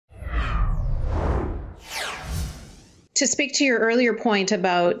To speak to your earlier point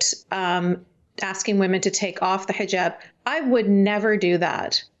about asking women to take off the hijab, I would never do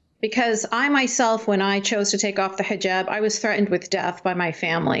that. Because I myself, when I chose to take off the hijab, I was threatened with death by my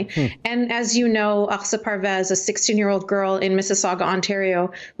family. And as you know, Aqsa Parvez, a 16-year-old girl in Mississauga,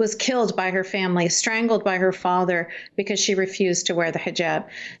 Ontario, was killed by her family, strangled by her father because she refused to wear the hijab.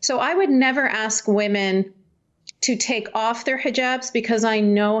 So I would never ask women to take off their hijabs because I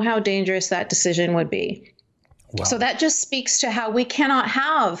know how dangerous that decision would be. Wow. So that just speaks to how we cannot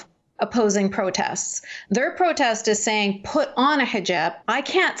have opposing protests. Their protest is saying, put on a hijab. I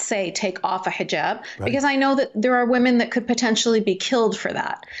can't say take off a hijab because I know that there are women that could potentially be killed for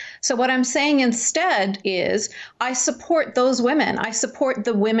that. So what I'm saying instead is I support those women. I support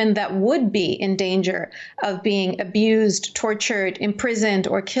the women that would be in danger of being abused, tortured, imprisoned,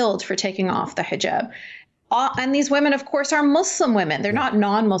 or killed for taking off the hijab. And these women, of course, are Muslim women. They're not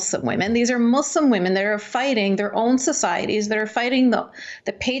non-Muslim women. These are Muslim women that are fighting their own societies, that are fighting the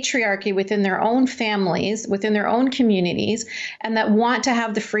patriarchy within their own families, within their own communities, and that want to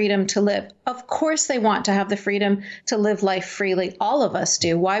have the freedom to live. Of course, they want to have the freedom to live life freely. All of us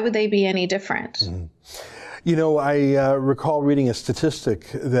do. Why would they be any different? Mm-hmm. You know, I recall reading a statistic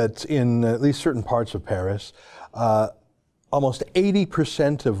that in at least certain parts of Paris, almost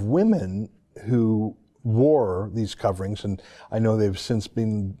 80% of women who wore these coverings, and I know they've since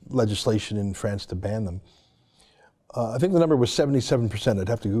been legislation in France to ban them. I think the number was 77%, I'd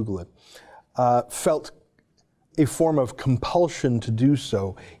have to Google it, felt a form of compulsion to do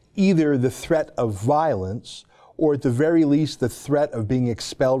so, either the threat of violence or at the very least the threat of being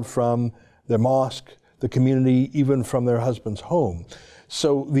expelled from their mosque, the community, even from their husband's home.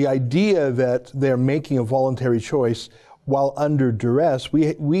 So the idea that they're making a voluntary choice while under duress,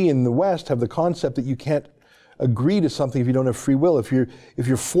 we in the West have the concept that you can't agree to something if you don't have free will. If you're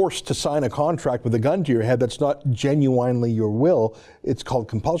forced to sign a contract with a gun to your head, that's not genuinely your will. It's called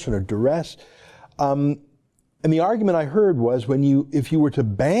compulsion or duress. And the argument I heard was if you were to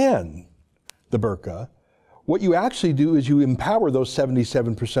ban the burqa, what you actually do is you empower those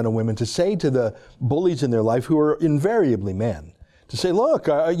 77% of women to say to the bullies in their life, who are invariably men, to say, look,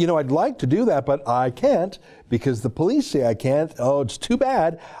 you know, I'd like to do that, but I can't because the police say I can't. Oh, it's too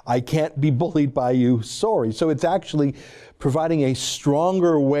bad. I can't be bullied by you. Sorry. So it's actually providing a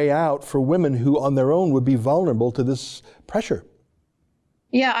stronger way out for women who on their own would be vulnerable to this pressure.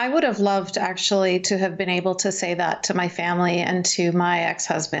 Yeah, I would have loved actually to have been able to say that to my family and to my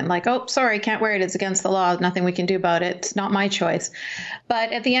ex-husband, like, oh, sorry, can't wear it. It's against the law. Nothing we can do about it. It's not my choice.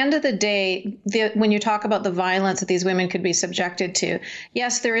 But at the end of the day, when you talk about the violence that these women could be subjected to,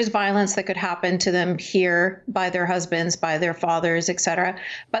 yes, there is violence that could happen to them here by their husbands, by their fathers, etc.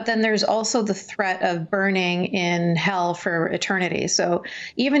 But then there's also the threat of burning in hell for eternity. So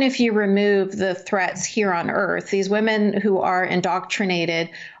even if you remove the threats here on earth, these women who are indoctrinated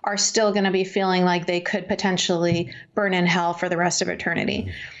are still going to be feeling like they could potentially burn in hell for the rest of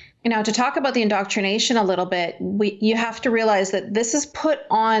eternity. Now, to talk about the indoctrination a little bit, you have to realize that this is put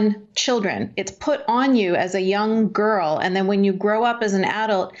on children. It's put on you as a young girl. And then when you grow up as an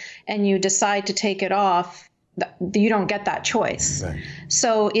adult and you decide to take it off, you don't get that choice. Right.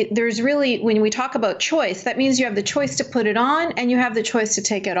 So there's really, when we talk about choice, that means you have the choice to put it on and you have the choice to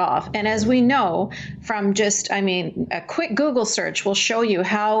take it off. And as we know from just, a quick Google search will show you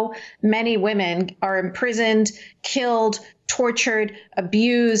how many women are imprisoned, killed, tortured,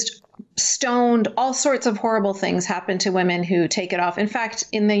 abused, stoned. All sorts of horrible things happen to women who take it off. In fact,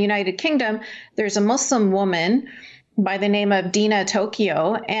 in the United Kingdom, there's a Muslim woman by the name of Dina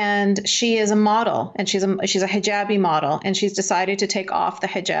Tokyo, and she is a model, and she's a hijabi model, and she's decided to take off the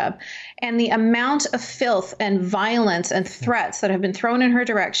hijab. And the amount of filth and violence and threats that have been thrown in her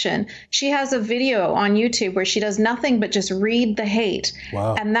direction, she has a video on YouTube where she does nothing but just read the hate.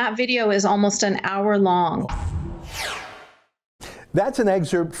 Wow. And that video is almost an hour long. That's an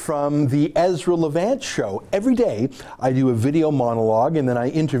excerpt from the Ezra Levant show. Every day I do a video monologue and then I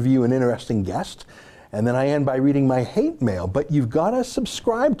interview an interesting guest. And then I end by reading my hate mail, but you've got to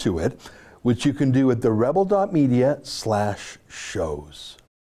subscribe to it, which you can do at therebel.media/shows.